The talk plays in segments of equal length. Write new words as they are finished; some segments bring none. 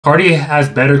Cardi has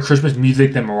better Christmas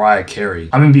music than Mariah Carey.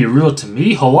 I'm gonna be real, to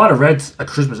me, Whole Lotta Red's a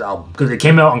Christmas album because it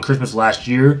came out on Christmas last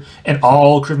year, and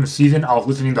all Christmas season I was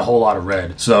listening to Whole Lotta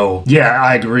Red. So yeah,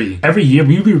 I agree. Every year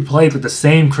we replay like the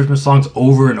same Christmas songs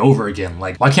over and over again.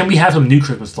 Like, why can't we have some new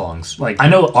Christmas songs? Like, I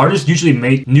know artists usually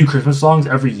make new Christmas songs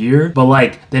every year, but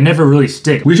like they never really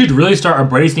stick. We should really start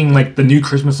embracing like the new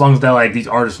Christmas songs that like these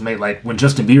artists make. Like when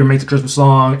Justin Bieber makes a Christmas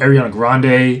song, Ariana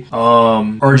Grande,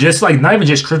 or just like not even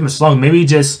just Christmas songs, maybe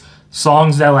just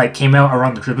songs that like came out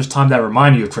around the Christmas time that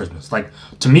remind you of Christmas. Like,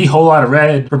 to me, Whole Lotta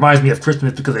Red reminds me of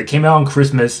Christmas because it came out on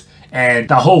Christmas, and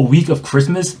the whole week of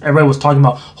Christmas everybody was talking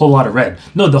about Whole Lotta Red.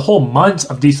 No, the whole month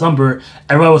of December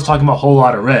everybody was talking about Whole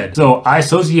Lotta Red. So I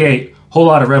associate Whole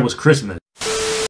Lotta Red with Christmas.